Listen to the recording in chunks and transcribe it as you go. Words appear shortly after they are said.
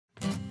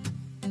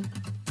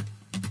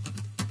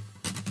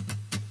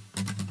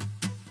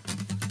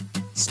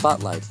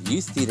Spotlight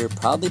Youth Theater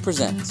proudly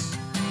presents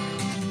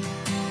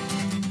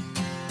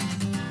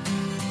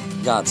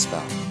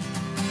Godspell.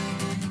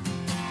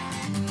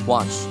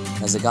 Watch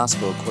as the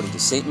Gospel according to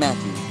St.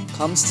 Matthew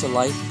comes to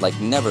life like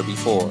never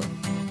before.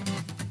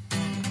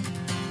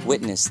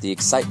 Witness the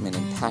excitement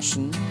and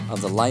passion of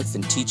the life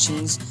and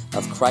teachings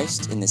of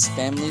Christ in this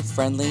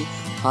family-friendly,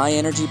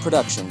 high-energy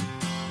production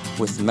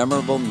with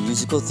memorable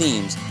musical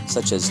themes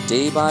such as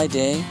Day by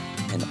Day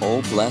and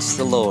Oh Bless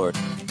the Lord.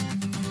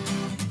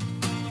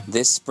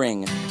 This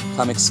spring,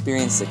 come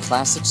experience the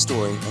classic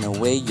story in a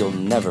way you'll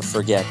never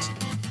forget.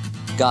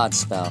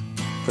 Godspell,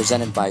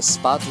 presented by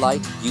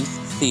Spotlight Youth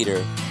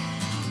Theater.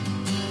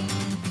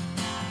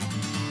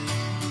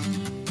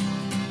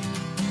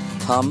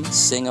 Come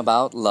sing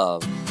about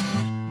love.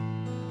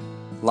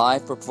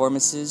 Live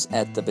performances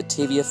at the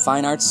Batavia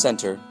Fine Arts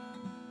Center,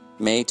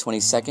 May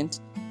 22nd,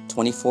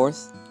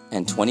 24th,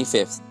 and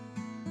 25th.